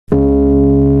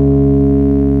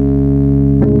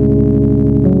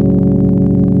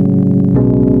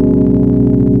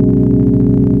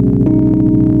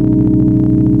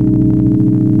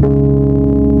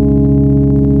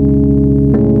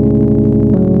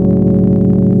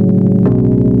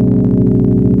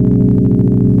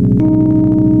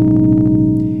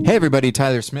everybody,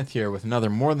 Tyler Smith here with another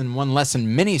More Than One Lesson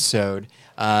Minisode.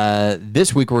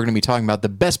 This week we're going to be talking about the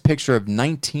best picture of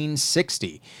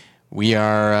 1960. We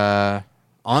are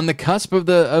on the cusp of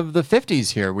the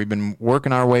 50s here. We've been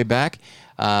working our way back,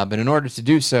 but in order to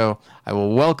do so, I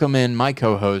will welcome in my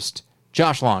co-host,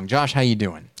 Josh Long. Josh, how you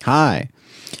doing? Hi.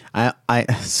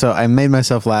 So I made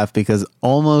myself laugh because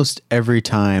almost every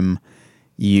time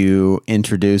you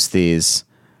introduce these,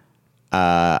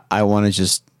 I want to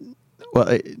just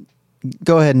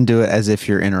go ahead and do it as if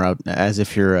you're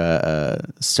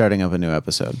starting up a new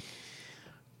episode.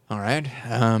 All right.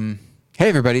 Hey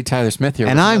everybody, Tyler Smith here,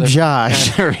 and I'm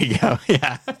Josh. There we go.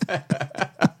 Yeah.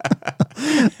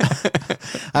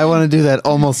 I want to do that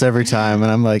almost every time,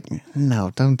 and I'm like,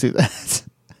 no, don't do that.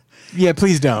 Yeah,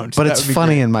 please don't. But it's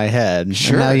funny in my head.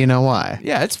 Sure. And now you know why.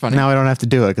 Yeah, it's funny. Now I don't have to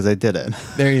do it because I did it.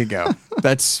 There you go.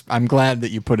 I'm glad that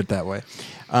you put it that way.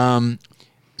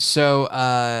 So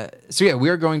yeah, we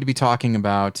are going to be talking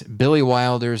about Billy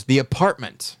Wilder's The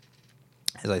Apartment.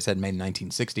 As I said, made in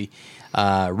 1960,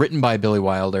 written by Billy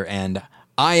Wilder and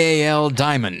I.A.L.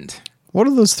 Diamond. What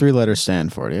do those three letters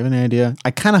stand for? Do you have any idea?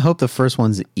 I kind of hope the first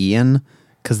one's Ian,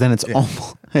 because then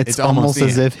it's almost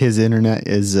as if his internet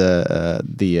is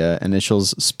the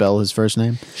initials spell his first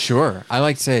name. Sure. I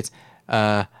like to say it's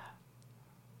I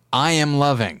am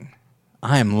loving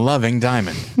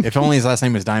Diamond. If only his last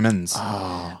name was Diamonds.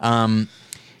 Oh.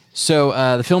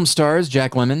 So the film stars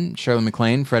Jack Lemmon, Shirley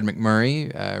MacLaine, Fred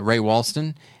MacMurray, Ray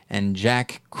Walston, and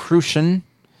Jack Crucian.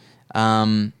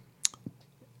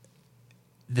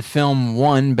 The film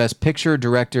won Best Picture,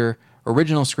 Director,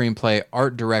 Original Screenplay,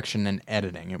 Art Direction, and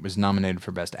Editing. It was nominated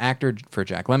for Best Actor for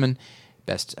Jack Lemmon,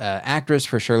 Best Actress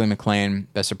for Shirley MacLaine,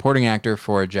 Best Supporting Actor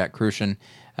for Jack Crucian,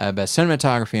 Best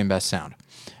Cinematography, and Best Sound.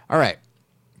 All right.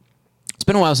 It's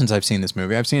been a while since I've seen this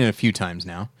movie. I've seen it a few times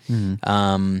now.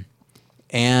 Mm-hmm.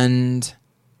 And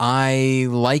I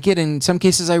like it. In some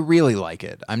cases, I really like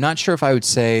it. I'm not sure if I would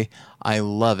say I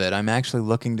love it. I'm actually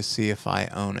looking to see if I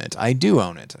own it. I do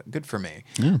own it. Good for me.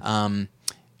 Yeah. I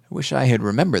wish I had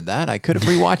remembered that. I could have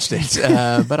rewatched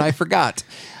it, but I forgot.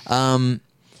 Yeah,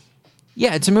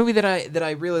 it's a movie that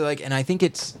I really like, and I think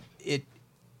it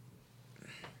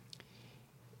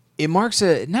marks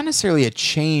not necessarily a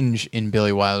change in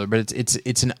Billy Wilder, but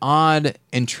it's an odd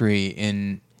entry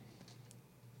in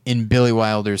Billy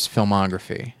Wilder's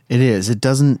filmography. It is. It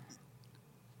doesn't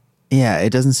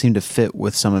seem to fit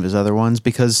with some of his other ones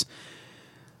because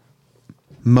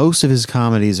most of his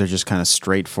comedies are just kind of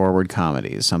straightforward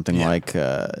comedies, something like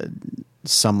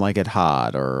Some Like It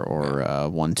Hot or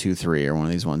 1, 2, 3 or one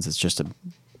of these ones. It's just a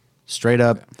straight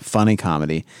up funny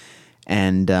comedy,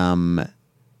 and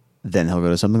then he'll go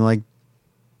to something like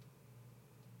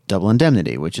Double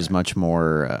Indemnity, which is much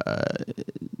more.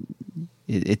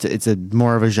 It's a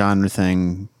more of a genre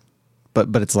thing,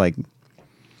 but it's like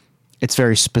it's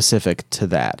very specific to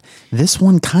that. This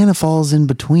one kind of falls in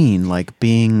between, like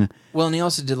being. Well, and he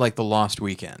also did like The Lost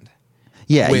Weekend.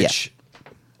 Yeah,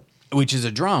 which is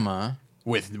a drama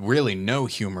with really no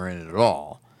humor in it at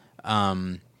all.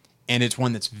 And it's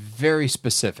one that's very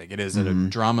specific. It is a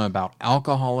drama about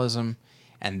alcoholism,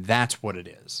 and that's what it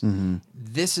is. Mm-hmm.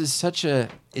 This is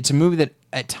it's a movie that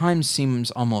at times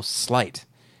seems almost slight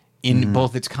in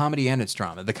both its comedy and its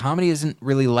drama. The comedy isn't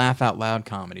really laugh out loud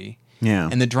comedy. Yeah.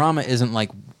 And the drama isn't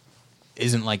like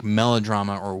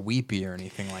melodrama or weepy or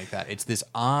anything like that. It's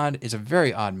a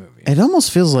very odd movie. It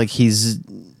almost feels like he's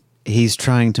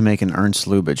trying to make an Ernst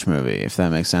Lubitsch movie, if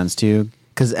that makes sense to you.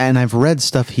 And I've read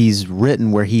stuff he's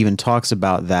written where he even talks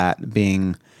about that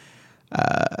being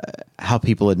how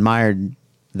people admired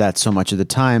that so much at the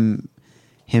time,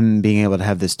 him being able to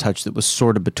have this touch that was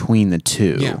sort of between the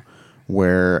two,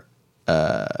 where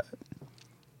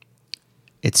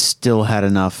it still had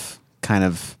enough kind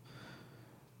of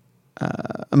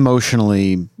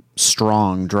emotionally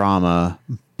strong drama,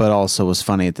 but also was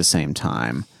funny at the same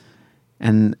time.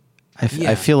 And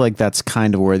I feel like that's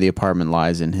kind of where The Apartment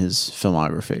lies in his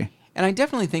filmography. And I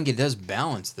definitely think it does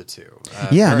balance the two.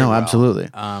 Absolutely.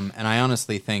 And I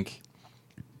honestly think,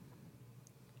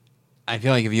 I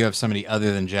feel like if you have somebody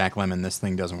other than Jack Lemmon, this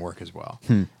thing doesn't work as well.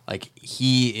 Like,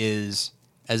 he is,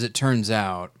 as it turns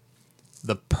out,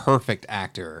 the perfect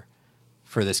actor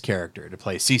for this character to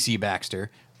play C.C.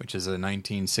 Baxter, which is a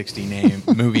 1960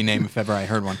 movie name if ever I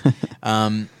heard one.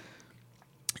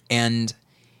 And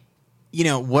you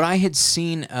know what I had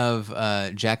seen of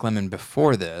Jack Lemmon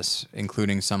before this,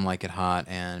 including Some Like It Hot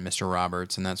and Mr.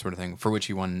 Roberts and that sort of thing, for which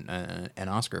he won an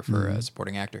Oscar for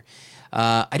supporting actor.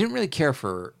 I didn't really care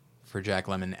for for Jack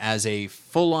Lemmon as a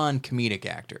full-on comedic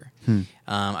actor.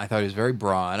 I thought he was very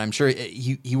broad. I'm sure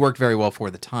he worked very well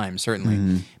for the time,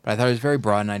 certainly, but I thought he was very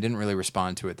broad, and I didn't really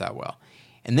respond to it that well.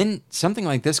 And then something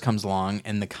like this comes along,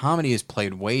 and the comedy is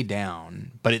played way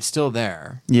down, but it's still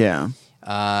there. Yeah.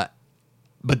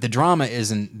 But the drama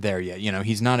isn't there yet. You know,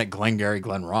 he's not at Glengarry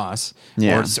Glen Ross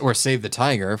or Save the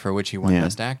Tiger, for which he won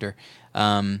Best Actor.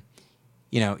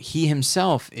 You know, he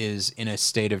himself is in a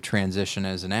state of transition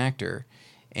as an actor,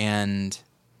 and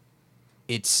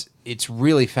it's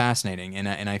really fascinating.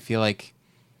 And I feel like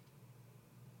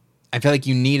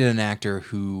you needed an actor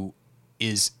who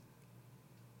is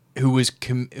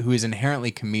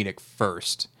inherently comedic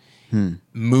first,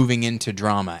 moving into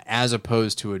drama, as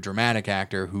opposed to a dramatic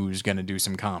actor who's going to do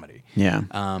some comedy. Yeah.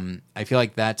 I feel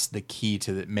like that's the key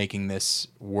to making this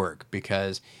work,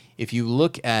 because if you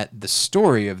look at the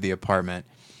story of The Apartment,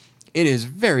 it is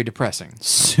very depressing.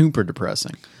 Super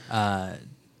depressing. I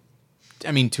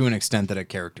mean, to an extent that a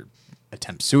character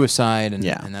attempts suicide and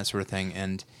that sort of thing,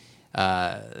 and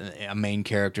a main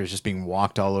character is just being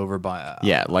walked all over by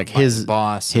his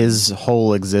boss. His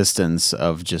whole existence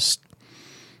of just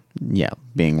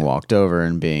being walked over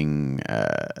and being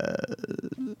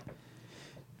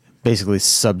basically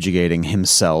subjugating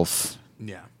himself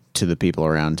to the people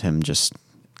around him just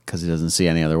because he doesn't see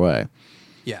any other way.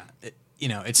 Yeah,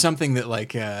 it's something that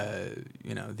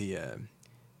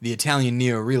the Italian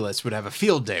neo-realists would have a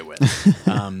field day with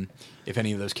if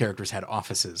any of those characters had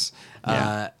offices.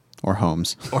 Or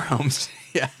homes.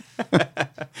 Yeah.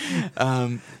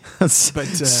 But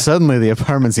suddenly the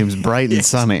apartment seems bright and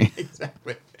sunny.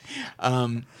 Exactly.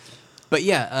 But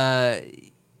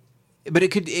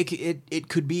it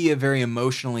could be a very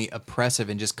emotionally oppressive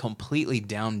and just completely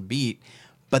downbeat.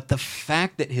 But the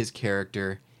fact that his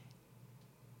character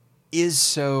is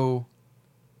so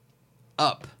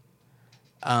up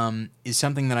is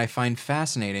something that I find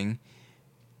fascinating,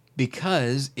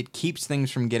 because it keeps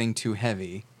things from getting too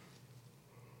heavy,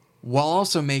 while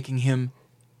also making him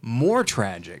more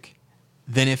tragic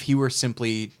than if he were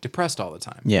simply depressed all the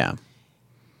time. Yeah.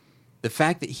 The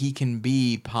fact that he can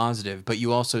be positive, but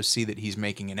you also see that he's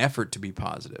making an effort to be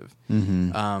positive,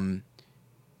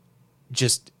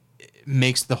 just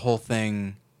makes the whole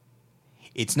thing...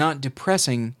 It's not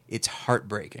depressing, it's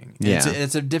heartbreaking. Yeah.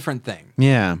 It's a different thing.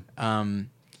 Yeah.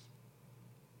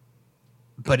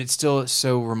 But it's still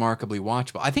so remarkably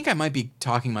watchable. I think I might be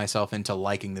talking myself into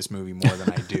liking this movie more than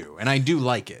I do. And I do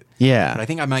like it. Yeah. But I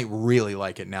think I might really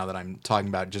like it now that I'm talking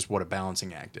about just what a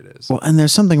balancing act it is. Well, and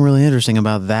there's something really interesting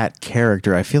about that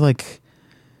character. I feel like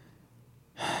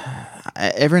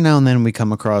every now and then we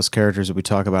come across characters that we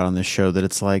talk about on this show that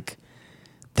it's like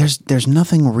there's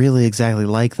nothing really exactly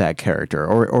like that character,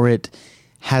 or it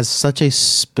has such a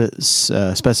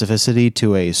specificity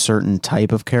to a certain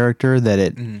type of character that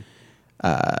it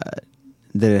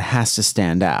has to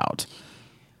stand out.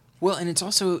 Well, and it's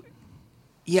also,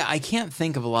 I can't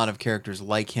think of a lot of characters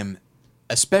like him,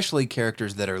 especially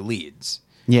characters that are leads.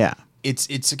 Yeah.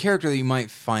 It's a character that you might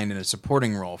find in a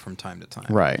supporting role from time to time.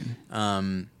 Right.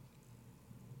 Off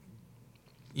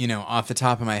the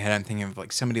top of my head, I'm thinking of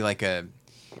somebody like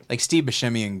Steve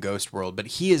Buscemi in Ghost World, but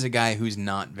he is a guy who's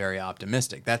not very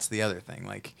optimistic. That's the other thing.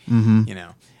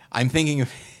 I'm thinking of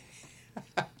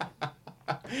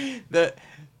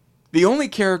the only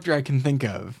character I can think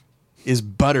of is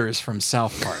Butters from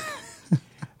South Park,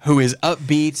 who is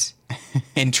upbeat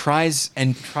and tries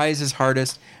his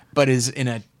hardest, but his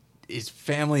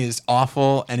family is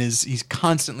awful and he's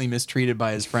constantly mistreated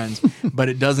by his friends, but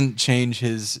it doesn't change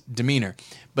his demeanor.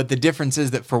 But the difference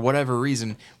is that for whatever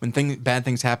reason, when bad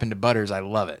things happen to Butters, I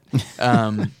love it.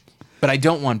 But I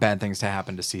don't want bad things to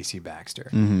happen to C.C. Baxter.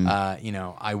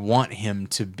 I want him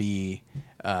to be,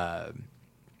 I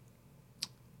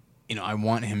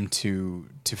want him to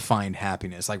find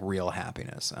happiness, like real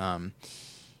happiness.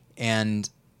 And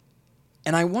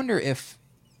I wonder if,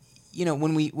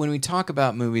 when we talk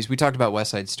about movies, we talked about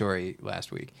West Side Story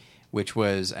last week, which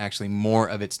was actually more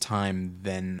of its time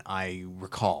than I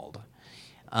recalled.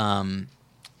 I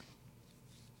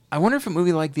wonder if a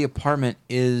movie like The Apartment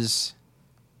is...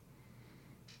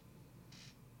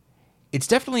 it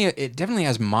definitely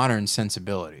has modern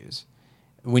sensibilities.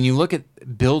 When you look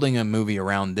at building a movie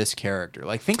around this character,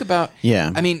 think about...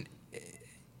 Yeah. I mean,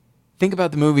 think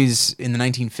about the movies in the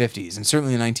 1950s and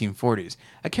certainly the 1940s.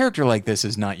 A character like this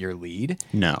is not your lead.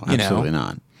 No, absolutely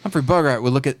not. Humphrey Bogart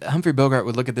would look at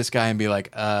this guy and be like,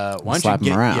 why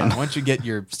don't you get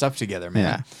your stuff together,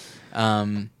 man?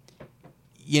 Yeah.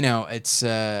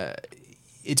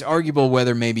 It's arguable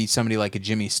whether maybe somebody like a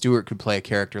Jimmy Stewart could play a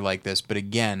character like this, but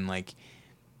again,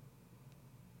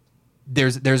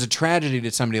 there's a tragedy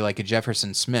to somebody like a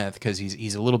Jefferson Smith because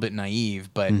he's a little bit naive,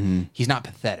 but he's not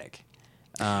pathetic.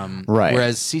 Right.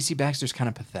 Whereas C.C. Baxter's kind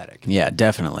of pathetic. Yeah,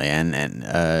 definitely.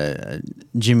 And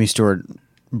Jimmy Stewart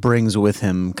brings with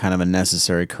him kind of a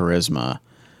necessary charisma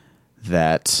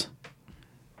that,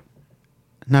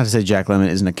 not to say Jack Lemmon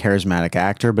isn't a charismatic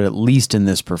actor, but at least in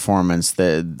this performance,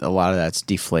 a lot of that's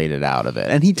deflated out of it.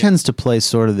 And he tends to play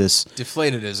sort of this...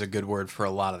 Deflated is a good word for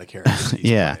a lot of the characters he's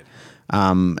yeah. played.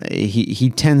 He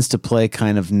tends to play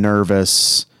kind of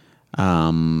nervous,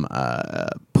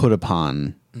 put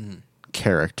upon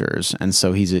characters, and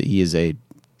so he is a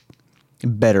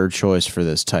better choice for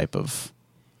this type of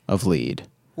lead.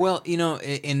 Well,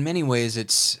 in many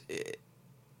ways,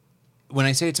 when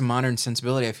I say it's a modern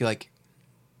sensibility, I feel like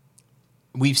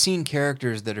we've seen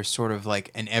characters that are sort of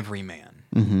like an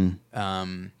everyman.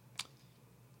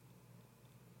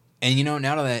 And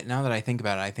now that I think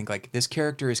about it, I think like this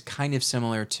character is kind of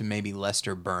similar to maybe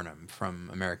Lester Burnham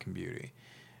from American Beauty,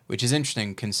 which is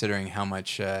interesting considering how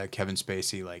much Kevin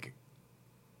Spacey like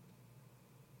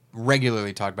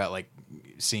regularly talked about like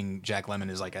seeing Jack Lemmon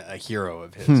as like a hero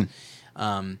of his.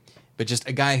 But just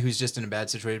a guy who's just in a bad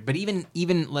situation. But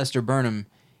even Lester Burnham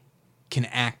can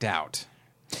act out.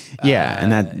 Yeah,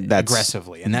 and that's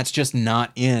aggressively, and that's just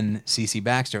not in C.C.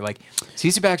 Baxter. Like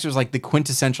C.C. Baxter is like the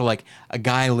quintessential like a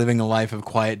guy living a life of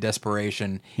quiet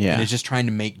desperation and is just trying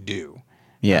to make do.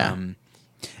 Yeah,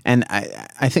 and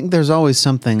I think there's always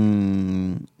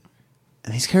something.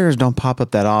 These characters don't pop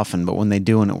up that often, but when they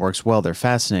do and it works well, they're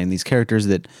fascinating. These characters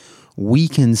that we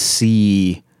can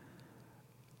see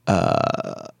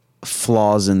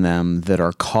flaws in them that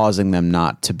are causing them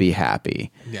not to be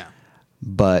happy. Yeah,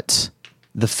 but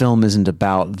the film isn't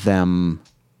about them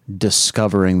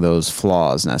discovering those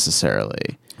flaws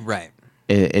necessarily. Right.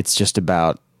 It's just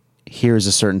about, here's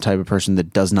a certain type of person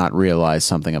that does not realize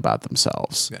something about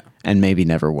themselves and maybe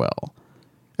never will.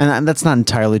 And that's not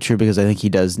entirely true because I think he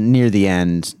does near the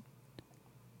end.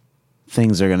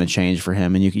 Things are going to change for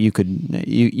him, and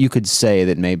you could say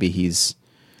that maybe he's.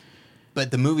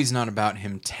 But the movie's not about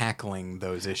him tackling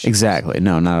those issues. Exactly.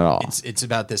 No, not at all. It's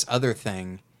about this other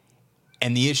thing.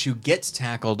 And the issue gets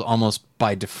tackled almost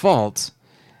by default,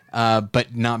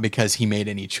 but not because he made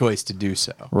any choice to do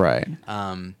so. Right.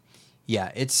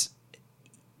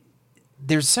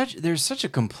 There's such a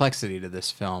complexity to this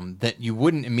film that you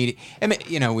wouldn't immediately. I mean,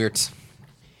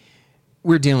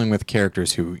 we're dealing with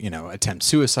characters who attempt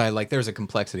suicide. Like there's a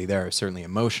complexity there, certainly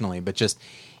emotionally, but just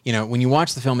when you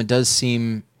watch the film, it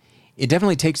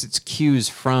definitely takes its cues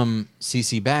from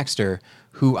C.C. Baxter,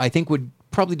 who I think would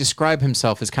probably describe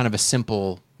himself as kind of a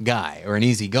simple guy or an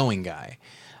easygoing guy.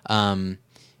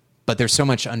 But there's so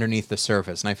much underneath the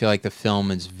surface, and I feel like the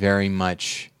film is very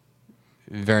much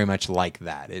like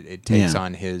that. It takes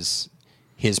on his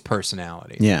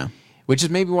personality. Yeah. Which is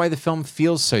maybe why the film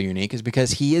feels so unique, is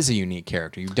because he is a unique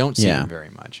character. You don't see him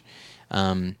very much.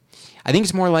 I think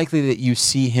it's more likely that you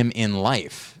see him in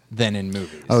life than in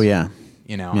movies. Oh yeah.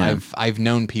 I've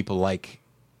known people like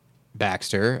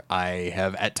Baxter. I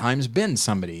have at times been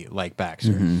somebody like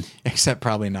Baxter, except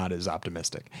probably not as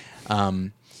optimistic.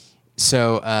 I'm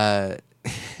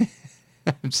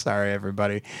sorry,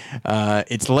 everybody.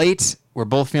 It's late. We're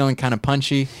both feeling kind of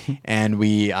punchy, and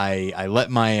I let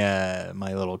my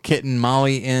my little kitten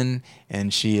Molly in,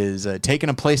 and she is taking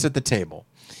a place at the table.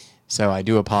 So I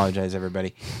do apologize,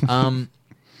 everybody.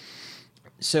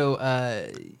 So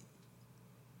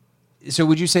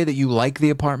would you say that you like The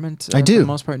Apartment? I do. For the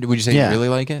most part. Would you say you really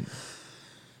like it?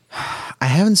 I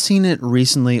haven't seen it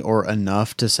recently or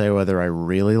enough to say whether I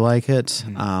really like it.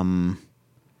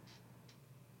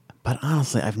 But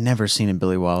honestly, I've never seen a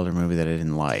Billy Wilder movie that I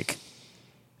didn't like.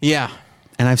 Yeah.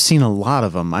 And I've seen a lot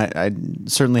of them. I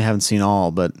certainly haven't seen all,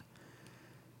 but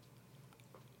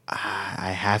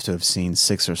I have to have seen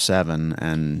 6 or 7.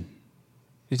 And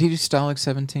did he do Stalag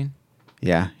 17?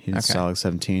 Yeah, he did Stalag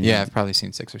 17. Yeah, I've probably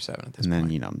seen 6 or 7 at this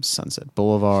point. And then, Sunset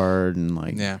Boulevard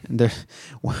and yeah.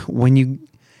 When you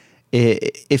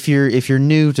if you're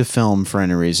new to film for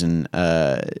any reason,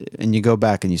 and you go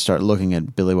back and you start looking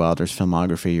at Billy Wilder's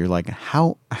filmography, you're like,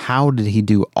 how did he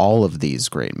do all of these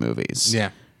great movies? Yeah.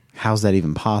 How's that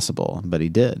even possible? But he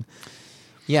did.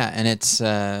 Yeah, and it's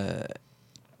and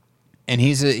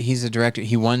he's a director.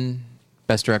 He won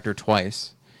Best Director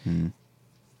twice.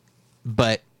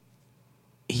 But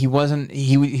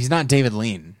he's not David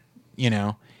Lean,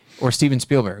 or Steven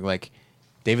Spielberg. Like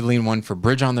David Lean won for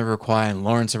Bridge on the River Kwai and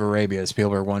Lawrence of Arabia.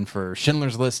 Spielberg won for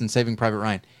Schindler's List and Saving Private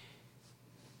Ryan.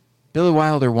 Billy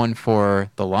Wilder won for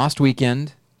The Lost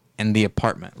Weekend and The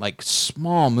Apartment, like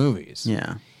small movies.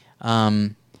 Yeah.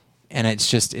 And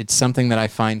it's something that I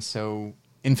find so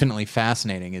infinitely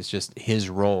fascinating is just his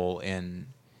role in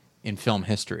film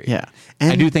history. Yeah.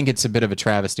 And I do think it's a bit of a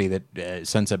travesty that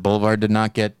Sunset Boulevard did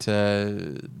not get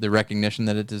the recognition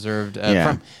that it deserved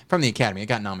from the Academy. It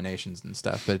got nominations and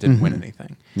stuff, but it didn't win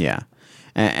anything. Yeah.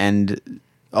 And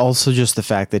also just the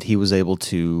fact that he was able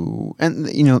to,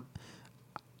 and you know,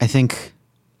 I think,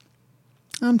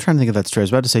 I'm trying to think if that's true. I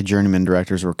was about to say journeyman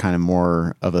directors were kind of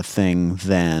more of a thing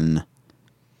than,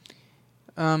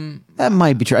 that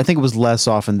might be true. I think it was less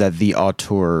often that the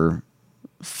auteur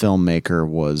filmmaker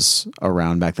was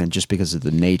around back then, just because of the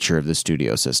nature of the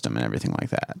studio system and everything like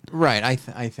that. Right, I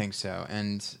think so,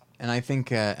 and I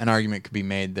think an argument could be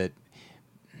made that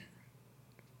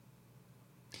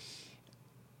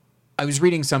I was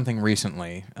reading something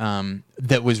recently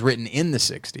that was written in the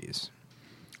 '60s,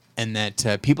 and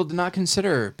that people did not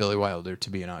consider Billy Wilder to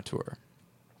be an auteur.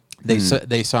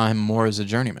 They saw him more as a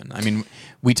journeyman. I mean,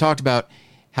 we talked about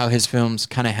how his films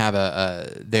kind of have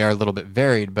they are a little bit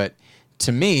varied, but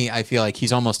to me, I feel like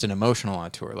he's almost an emotional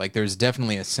auteur. Like there's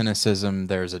definitely a cynicism,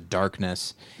 there's a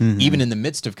darkness, even in the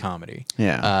midst of comedy,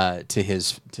 to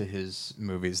his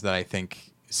movies that I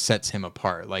think sets him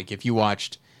apart. Like if you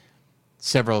watched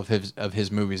several of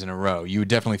his movies in a row, you would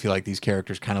definitely feel like these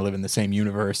characters kind of live in the same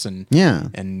universe, and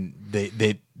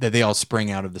they all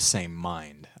spring out of the same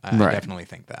mind. I definitely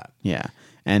think that. Yeah,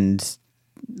 and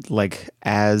like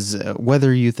as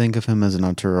whether you think of him as an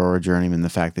auteur or a journeyman, the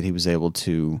fact that he was able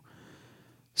to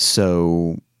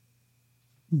so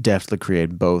deftly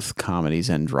create both comedies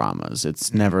and dramas.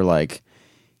 It's never like,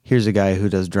 here's a guy who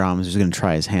does dramas who's going to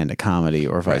try his hand at comedy,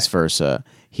 or vice versa.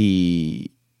 He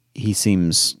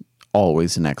seems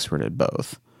always an expert at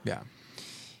both.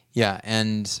 Yeah,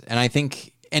 and I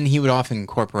think, and he would often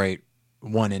incorporate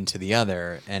one into the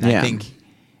other, and I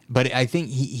think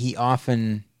he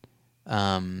often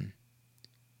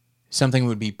something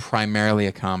would be primarily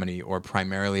a comedy or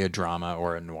primarily a drama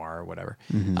or a noir or whatever,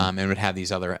 and would have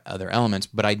these other elements.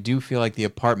 But I do feel like The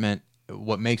Apartment,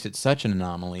 what makes it such an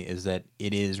anomaly is that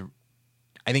it is,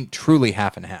 I think, truly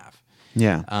half and half.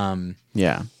 Yeah.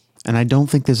 And I don't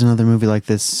think there's another movie like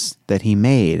this that he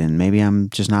made, and maybe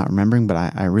I'm just not remembering, but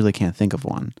I really can't think of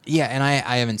one. Yeah, and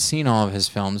I haven't seen all of his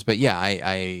films, but yeah,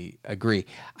 I agree.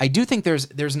 I do think there's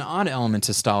an odd element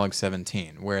to Stalag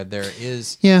 17 where there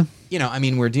is, you know, I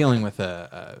mean, we're dealing with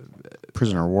a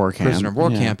prisoner of war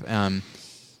camp.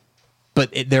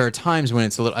 But there are times when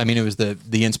it's a little, I mean, it was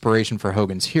the inspiration for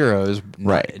Hogan's Heroes,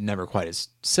 never quite as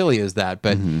silly as that,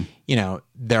 but you know,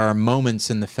 there are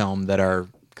moments in the film that are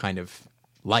kind of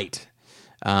light,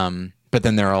 but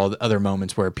then there are all other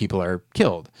moments where people are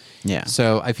killed.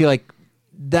 So I feel like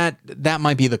that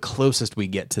might be the closest we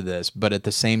get to this, but at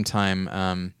the same time,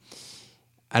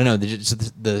 I don't know,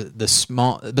 the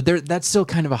small, but that's still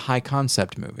kind of a high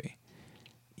concept movie.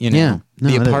 You know,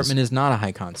 The Apartment is not a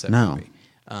high concept movie.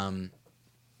 And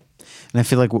I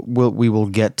feel like we will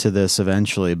get to this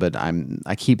eventually, but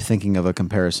I keep thinking of a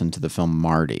comparison to the film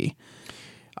Marty.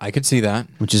 I could see that,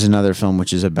 which is another film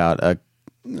which is about a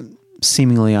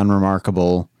seemingly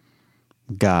unremarkable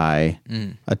guy,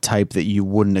 a type that you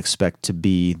wouldn't expect to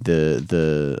be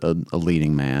a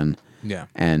leading man,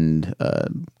 and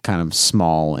kind of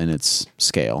small in its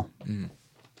scale.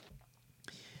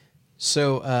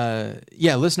 So,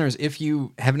 listeners, if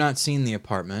you have not seen The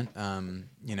Apartment,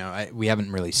 you know, we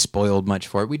haven't really spoiled much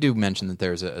for it. We do mention that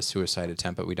there's a suicide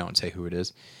attempt, but we don't say who it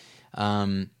is.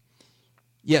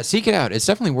 Seek it out. It's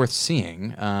definitely worth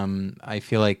seeing. I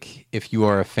feel like if you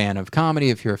are a fan of comedy,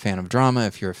 if you're a fan of drama,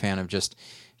 if you're a fan of just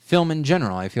film in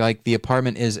general, I feel like The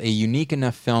Apartment is a unique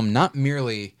enough film, not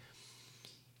merely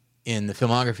in the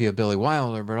filmography of Billy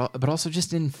Wilder, but also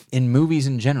just in movies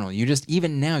in general. You just,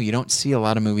 even now, you don't see a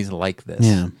lot of movies like this.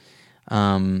 You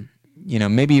know,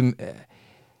 maybe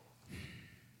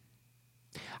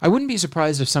I wouldn't be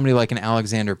surprised if somebody like an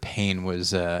Alexander Payne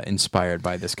was inspired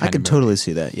by this kind of movie. I could totally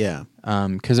see that, yeah.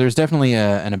 Because there's definitely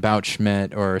an About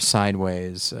Schmidt or a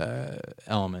Sideways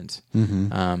element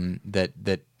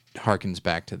that harkens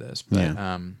back to this.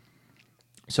 But,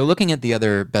 so looking at the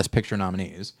other Best Picture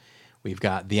nominees, we've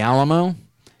got The Alamo,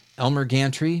 Elmer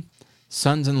Gantry,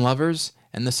 Sons and Lovers,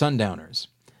 and The Sundowners.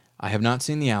 I have not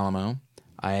seen The Alamo.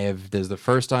 This is the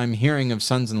first I'm hearing of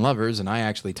Sons and Lovers, and I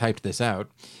actually typed this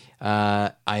out.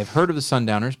 I have heard of The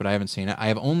Sundowners, but I haven't seen it. I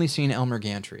have only seen Elmer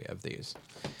Gantry of these.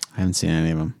 I haven't seen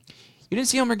any of them. You didn't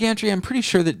see Elmer Gantry? I'm pretty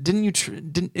sure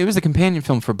that it was a companion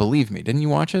film for Believe Me. Didn't you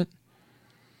watch it?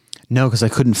 No, because I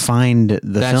couldn't find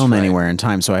the film anywhere in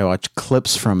time, so I watched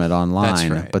clips from it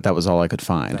online, but that was all I could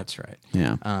find. That's right.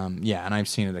 Yeah. And I've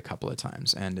seen it a couple of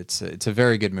times, and it's a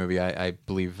very good movie. I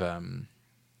believe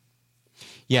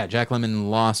Yeah, Jack Lemmon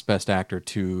lost Best Actor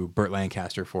to Burt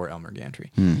Lancaster for Elmer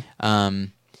Gantry.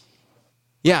 I'm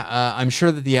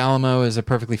sure that The Alamo is a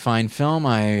perfectly fine film.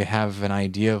 I have an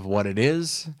idea of what it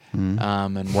is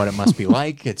and what it must be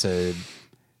like. It's a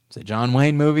John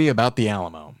Wayne movie about the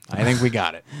Alamo. I think we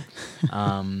got it.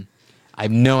 I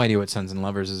have no idea what Sons and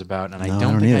Lovers is about, and I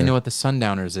don't think I know what The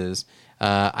Sundowners is.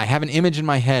 I have an image in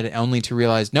my head only to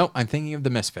realize, nope, I'm thinking of The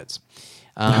Misfits,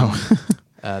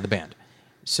 the band.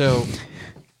 So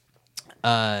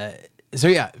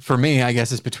yeah, for me, I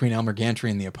guess it's between Elmer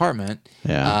Gantry and The Apartment.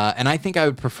 Yeah. And I think I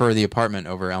would prefer The Apartment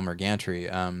over Elmer Gantry.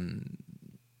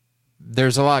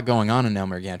 There's a lot going on in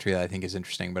Elmer Gantry that I think is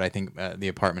interesting, but I think The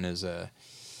Apartment is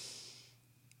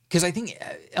because I think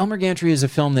Elmer Gantry is a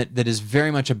film that is very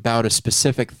much about a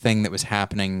specific thing that was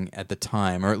happening at the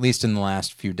time, or at least in the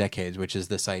last few decades, which is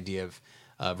this idea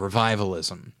of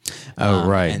revivalism. Oh,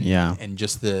 right, and, yeah. And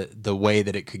just the way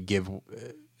that it could give,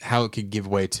 how it could give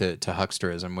way to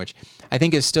hucksterism, which I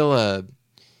think is still a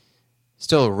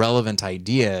relevant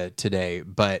idea today,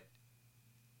 but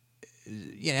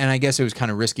and I guess it was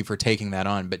kind of risky for taking that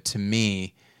on, but to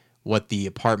me, what The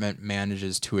Apartment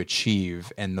manages to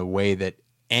achieve and the way that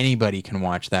anybody can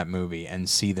watch that movie and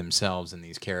see themselves in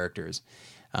these characters,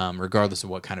 regardless of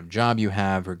what kind of job you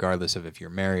have, regardless of if you're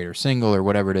married or single or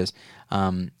whatever it is.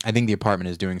 I think The Apartment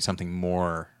is doing something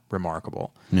more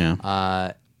remarkable.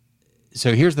 Yeah.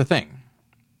 So here's the thing.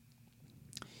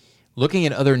 Looking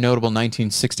at other notable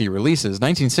 1960 releases,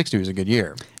 1960 was a good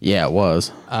year. Yeah, it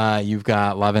was. You've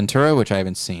got La Ventura, which I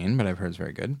haven't seen, but I've heard is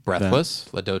very good. Breathless,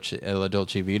 La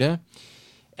Dolce Vita,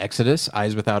 Exodus,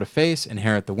 Eyes Without a Face,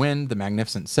 Inherit the Wind, The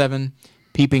Magnificent Seven,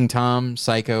 Peeping Tom,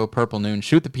 Psycho, Purple Noon,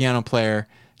 Shoot the Piano Player,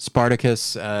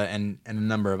 Spartacus, and a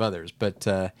number of others. But,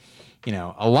 a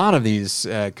lot of these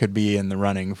could be in the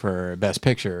running for Best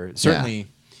Picture. Certainly,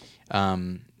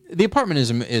 The Apartment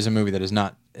is a movie that has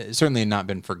certainly not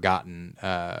been forgotten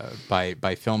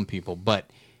by film people, but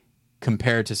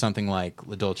compared to something like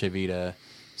La Dolce Vita,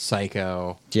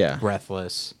 Psycho,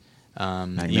 Breathless,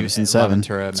 Magnificent Seven.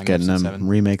 Ventura, it's getting a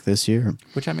remake this year,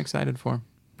 which I'm excited for,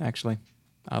 actually,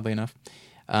 oddly enough.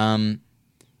 And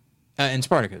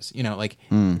Spartacus,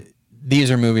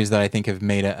 these are movies that I think have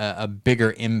made a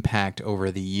bigger impact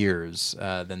over the years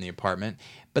than The Apartment.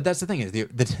 But that's the thing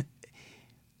is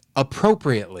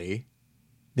appropriately,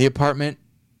 The Apartment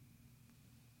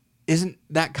isn't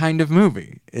that kind of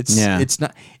movie. It's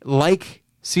not like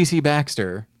C.C.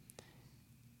 Baxter.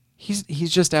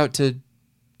 He's just out to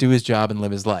do his job and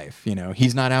live his life.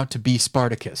 He's not out to be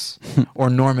Spartacus or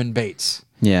Norman Bates.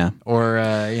 Yeah. Or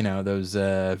those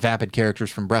vapid characters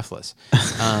from Breathless.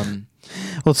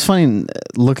 Well, it's funny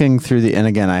looking through and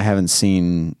again, I haven't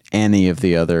seen any of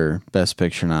the other Best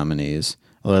Picture nominees.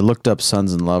 Well, I looked up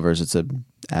Sons and Lovers. It's a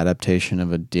adaptation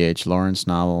of a D.H. Lawrence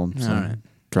novel, some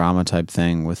drama type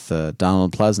thing with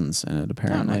Donald Pleasance in it,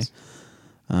 apparently.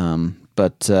 Oh, nice.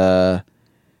 But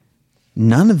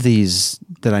none of these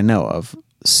that I know of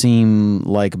seem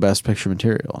like Best Picture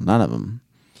material. None of them.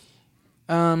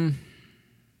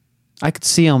 I could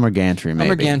see Elmer Gantry, maybe.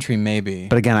 Elmer Gantry, maybe.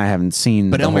 But again, I haven't seen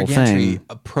the Elmer whole Gantry thing.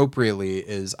 Appropriately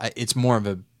it's more of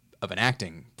an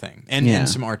acting thing and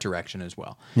some art direction as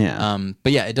well. Yeah.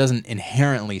 But yeah, it doesn't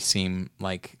inherently seem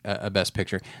like a Best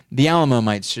Picture. The Alamo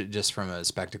might just from a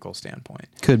spectacle standpoint.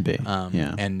 Could be.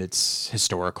 And it's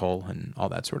historical and all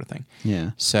that sort of thing.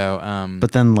 Yeah. So,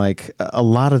 but then like a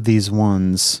lot of these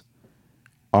ones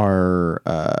are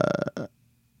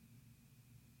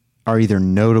either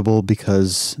notable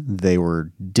because they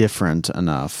were different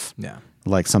enough. Yeah.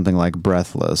 Like something like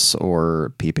Breathless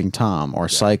or Peeping Tom or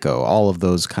Psycho. All of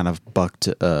those kind of bucked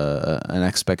an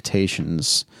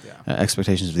expectations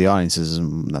of the audiences,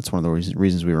 and that's one of the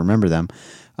reasons we remember them.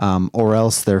 Or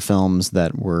else they're films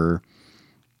that were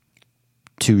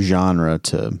too genre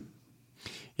to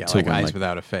like Eyes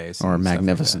Without a Face or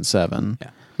Magnificent Seven. Yeah.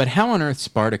 But how on earth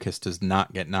Spartacus does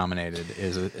not get nominated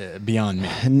is beyond me.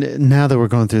 Now that we're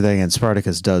going through that again,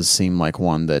 Spartacus does seem like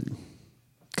one that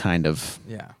kind of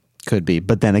could be.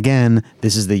 But then again,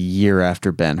 this is the year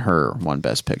after Ben-Hur won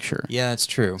Best Picture. Yeah, that's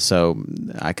true. So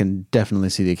I can definitely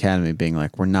see the Academy being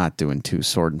like, we're not doing two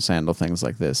sword and sandal things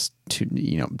like this.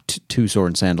 Two sword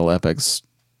and sandal epics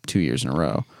 2 years in a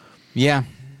row. Yeah.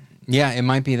 Yeah, it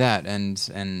might be that. And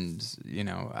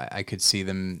I could see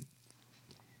them...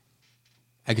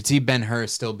 I could see Ben-Hur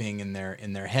still being in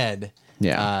their head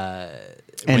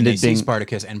when they see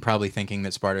Spartacus and probably thinking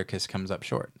that Spartacus comes up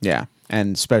short. Yeah,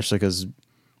 and especially because,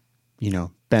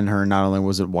 Ben-Hur not only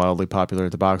was it wildly popular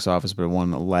at the box office, but it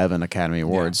won 11 Academy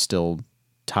Awards, still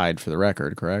tied for the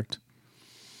record, correct?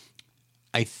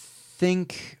 I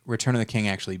think Return of the King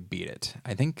actually beat it.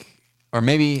 I think, or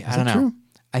maybe, I don't know. True?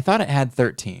 I thought it had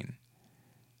 13.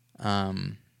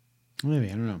 Maybe, I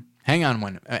don't know. Hang on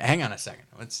a second.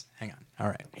 Hang on. All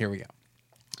right, here we go.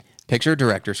 Picture,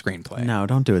 director, screenplay. No,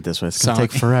 don't do it this way. It's going to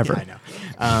take forever. Yeah,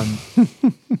 I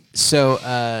know. So,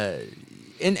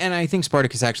 and I think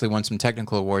Spartacus actually won some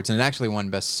technical awards, and it actually won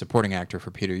Best Supporting Actor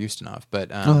for Peter Ustinov. But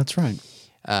oh, that's right.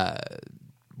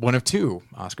 One of 2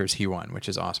 Oscars he won, which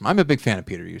is awesome. I'm a big fan of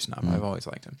Peter Ustinov. I've always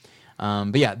liked him.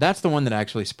 But yeah, that's the one that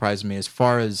actually surprised me as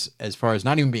far as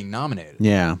not even being nominated.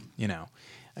 Yeah. You know,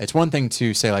 it's one thing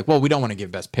to say like, well, we don't want to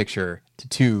give Best Picture to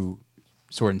 2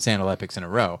 Sword and Sandal epics in a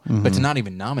row, but to not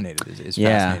even nominate it is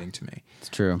fascinating to me. It's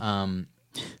true.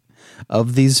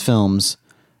 Of these films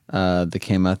that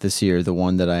came out this year, the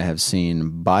one that I have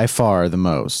seen by far the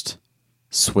most,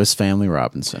 Swiss Family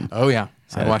Robinson. Oh yeah,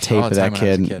 I watched all the time when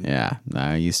I was a kid. Yeah,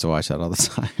 I used to watch that all the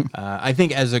time. I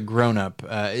think as a grown-up,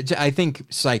 I think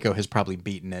Psycho has probably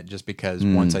beaten it just because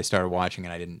once I started watching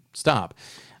it, I didn't stop.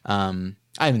 I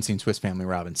haven't seen Swiss Family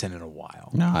Robinson in a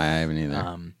while. No, I haven't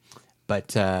either.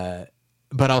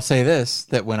 But I'll say this,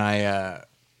 that when I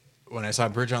saw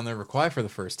Bridge on the River Kwai for the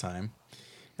first time,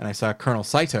 and I saw Colonel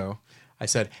Saito, I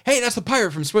said, "Hey, that's the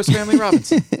pirate from Swiss Family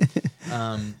Robinson."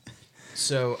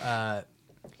 So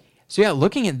yeah,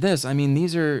 looking at this, I mean,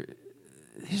 these are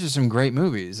some great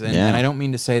movies, and I don't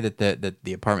mean to say that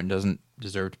The Apartment doesn't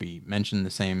deserve to be mentioned in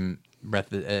the same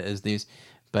breath as these,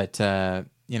 but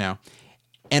you know,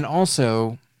 and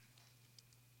also,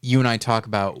 you and I talk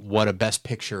about what a Best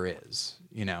Picture is,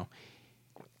 you know.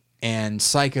 And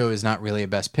Psycho is not really a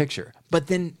Best Picture. But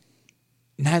then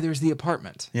neither is The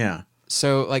Apartment. Yeah.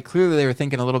 So, like, clearly they were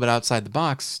thinking a little bit outside the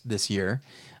box this year,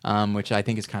 which I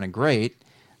think is kind of great.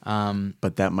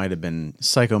 But that might have been...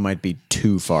 Psycho might be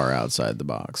too far outside the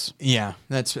box. Yeah,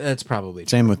 that's probably true.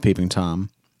 Same with Peeping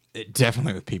Tom.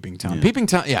 Definitely with Peeping Tom. Yeah. Peeping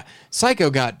Tom, yeah. Psycho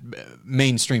got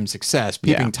mainstream success.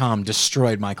 Peeping Tom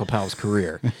destroyed Michael Powell's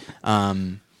career.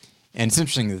 And it's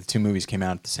interesting that the 2 movies came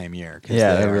out the same year.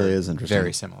 Yeah, that really is interesting.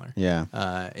 Very similar.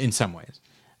 Yeah. In some ways.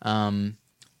 I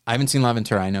haven't seen La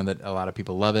Ventura. I know that a lot of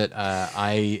people love it.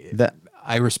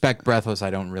 I respect Breathless. I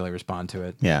don't really respond to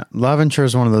it. Yeah. La Ventura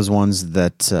is one of those ones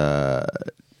that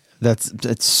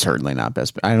it's certainly not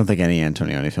best. I don't think any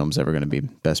Antonioni film is ever going to be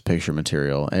Best Picture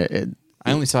material.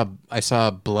 I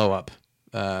saw Blow Up.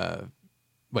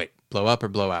 Blow Up or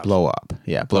Blow Out? Blow Up.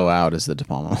 Yeah, Blow Out is the De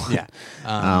Palma one. Yeah.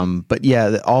 But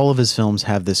yeah, all of his films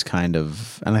have this kind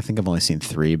of, and I think I've only seen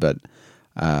 3, but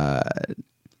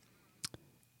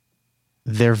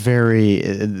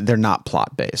they're not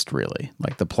plot-based, really.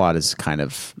 Like, the plot is kind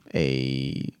of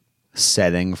a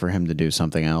setting for him to do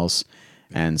something else,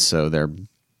 and so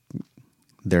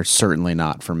they're certainly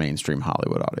not for mainstream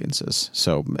Hollywood audiences.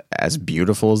 So as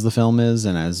beautiful as the film is,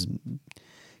 and as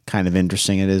kind of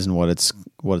interesting it is and what it's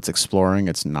exploring,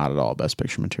 it's not at all Best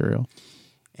Picture material.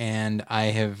 And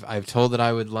I've told that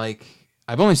I would like.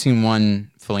 I've only seen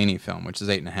one Fellini film, which is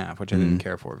 8.5, which I didn't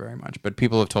care for very much. But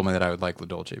people have told me that I would like La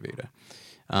Dolce Vita.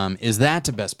 Is that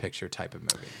a Best Picture type of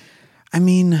movie? I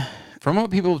mean, from what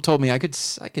people have told me, I could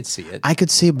see it. I could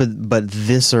see it, but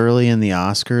this early in the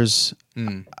Oscars,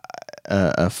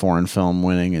 a foreign film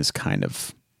winning is kind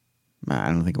of. I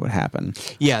don't think it would happen.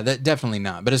 Yeah, that definitely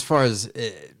not. But as far as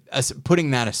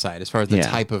putting that aside, as far as the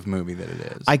type of movie that it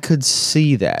is, I could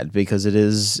see that because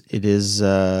it's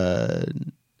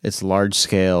large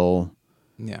scale.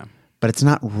 Yeah, but it's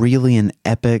not really an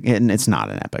epic, and it's not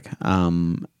an epic.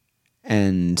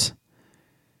 And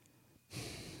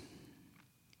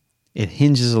it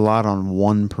hinges a lot on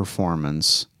one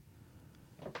performance.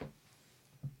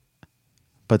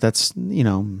 But that's,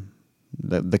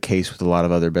 the case with a lot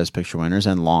of other Best Picture winners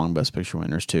and long Best Picture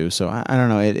winners too. So I don't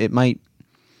know. It might.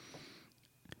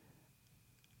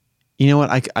 You know what?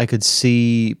 I could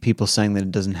see people saying that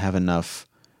it doesn't have enough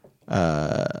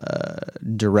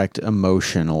direct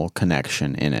emotional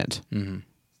connection in it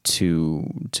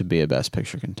to be a Best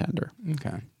Picture contender.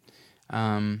 Okay.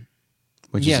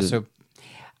 So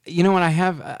you know what? I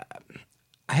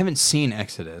haven't seen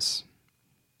Exodus,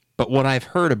 but what I've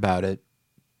heard about it.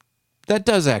 That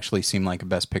does actually seem like a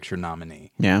Best Picture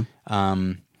nominee. Yeah.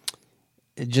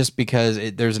 Just because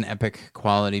there's an epic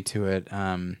quality to it,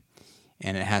 and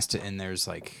it has to, and there's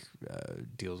like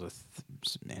deals with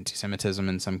anti-Semitism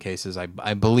in some cases. I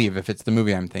believe if it's the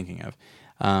movie I'm thinking of,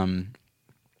 and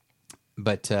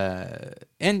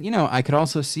I could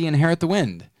also see Inherit the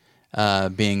Wind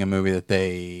being a movie that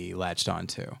they latched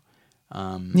onto.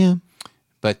 Yeah.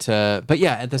 But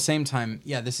yeah, at the same time,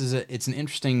 it's an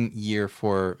interesting year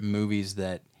for movies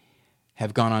that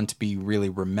have gone on to be really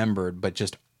remembered, but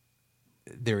just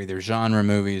they're either genre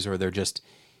movies or they're just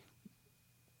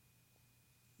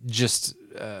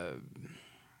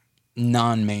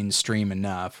non-mainstream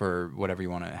enough, or whatever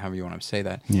however you want to say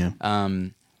that. Yeah.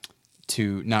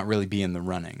 To not really be in the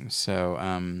running.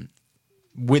 So,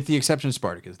 with the exception of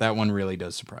Spartacus, that one really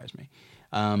does surprise me.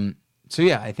 So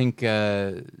yeah, I think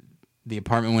The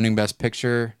Apartment winning Best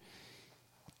Picture.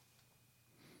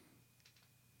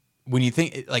 When you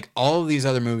think like all of these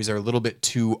other movies are a little bit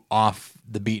too off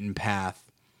the beaten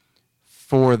path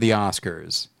for the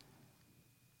Oscars,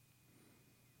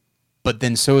 but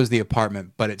then so is The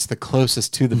Apartment, but it's the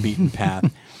closest to the beaten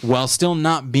path while still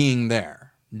not being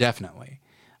there, definitely.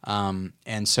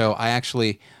 And so I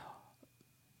actually,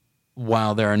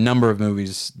 while there are a number of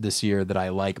movies this year that I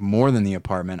like more than The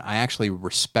Apartment, I actually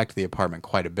respect The Apartment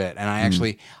quite a bit. And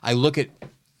I look at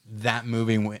that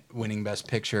movie winning Best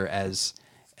Picture as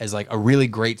like a really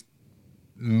great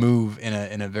move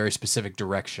in a very specific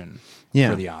direction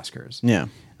for the Oscars. Yeah.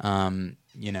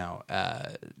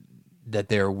 That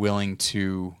they're willing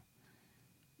to,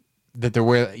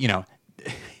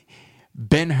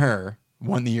 Ben-Hur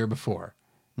won the year before.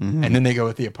 Mm-hmm. And then they go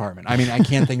with The Apartment. I mean, I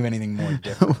can't think of anything more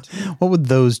different. What would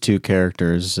those two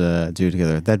characters do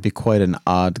together? That'd be quite an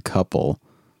odd couple.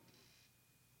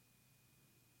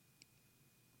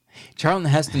 Charlton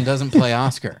Heston doesn't play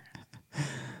Oscar.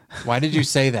 Why did you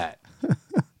say that?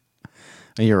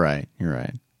 You're right.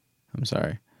 I'm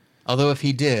sorry. Although if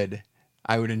he did,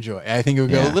 I would enjoy it. I think it would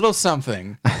go a little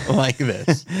something like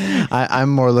this.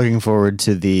 I'm more looking forward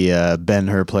to the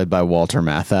Ben-Hur played by Walter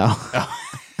Matthau.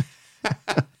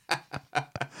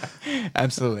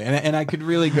 Absolutely, and I could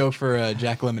really go for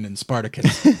Jack Lemmon and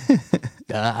Spartacus.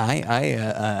 I'm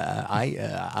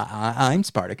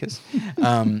Spartacus.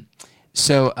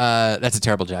 So that's a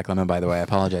terrible Jack Lemmon, by the way. I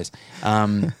apologize.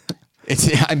 I'm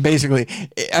basically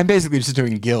just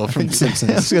doing Gil from The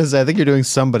Simpsons. I think you're doing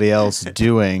somebody else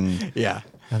doing. Yeah,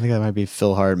 I think that might be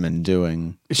Phil Hartman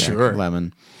doing Jack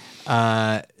Lemmon.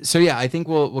 So yeah, I think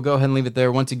we'll go ahead and leave it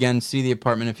there. Once again, see The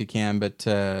Apartment if you can, but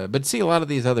see a lot of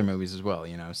these other movies as well.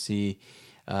 See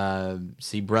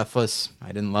Breathless. I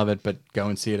didn't love it, but go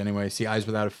and see it anyway. See Eyes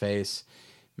Without a Face,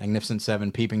 Magnificent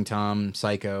Seven, Peeping Tom,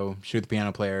 Psycho, Shoot the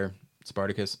Piano Player,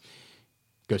 Spartacus.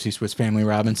 Go see Swiss Family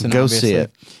Robinson. Go obviously. see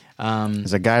it.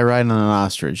 There's a guy riding on an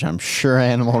ostrich. I'm sure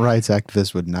animal rights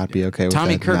activists would not be okay with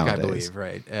Tommy that Kirk, nowadays. I believe,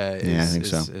 right? I think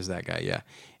so. Is that guy? Yeah.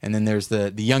 And then there's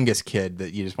the youngest kid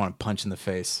that you just want to punch in the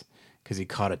face because he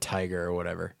caught a tiger or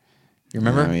whatever. You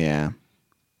remember? Oh yeah.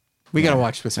 We got to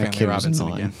watch Swiss Family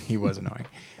Robinson again. He was annoying.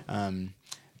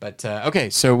 Okay,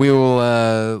 so we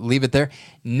will leave it there.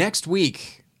 Next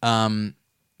week,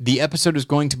 the episode is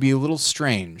going to be a little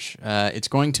strange. It's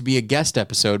going to be a guest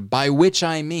episode, by which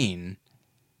I mean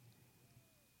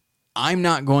I'm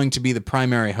not going to be the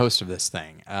primary host of this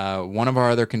thing. One of our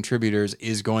other contributors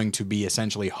is going to be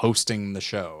essentially hosting the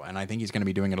show, and I think he's going to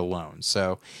be doing it alone.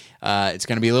 So it's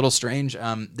going to be a little strange.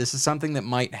 This is something that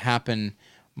might happen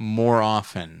more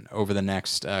often over the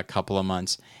next couple of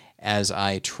months as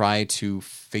I try to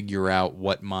figure out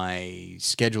what my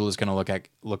schedule is going to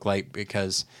look like,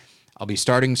 because I'll be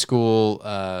starting school,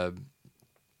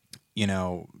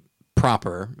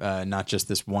 proper, not just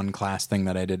this one class thing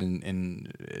that I did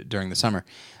during the summer.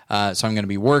 So I'm going to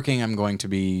be working. I'm going to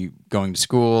be going to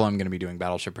school. I'm going to be doing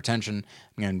battleship retention.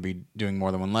 I'm going to be doing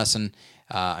more than one lesson.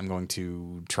 I'm going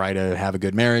to try to have a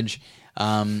good marriage.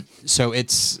 So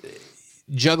it's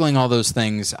juggling all those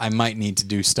things. I might need to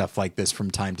do stuff like this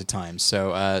from time to time.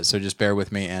 So just bear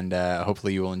with me, and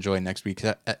hopefully you will enjoy next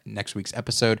week's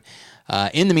episode.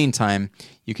 In the meantime,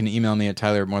 you can email me at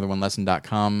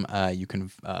tyler@morethanonelesson.com. You can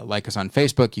like us on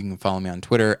Facebook. You can follow me on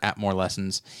Twitter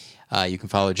 @morelessons. You can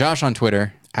follow Josh on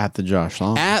Twitter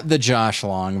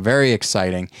 @theJoshLong. Very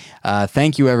exciting.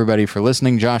 Thank you everybody for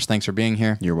listening. Josh, thanks for being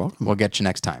here. You're welcome. We'll get you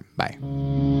next time. Bye.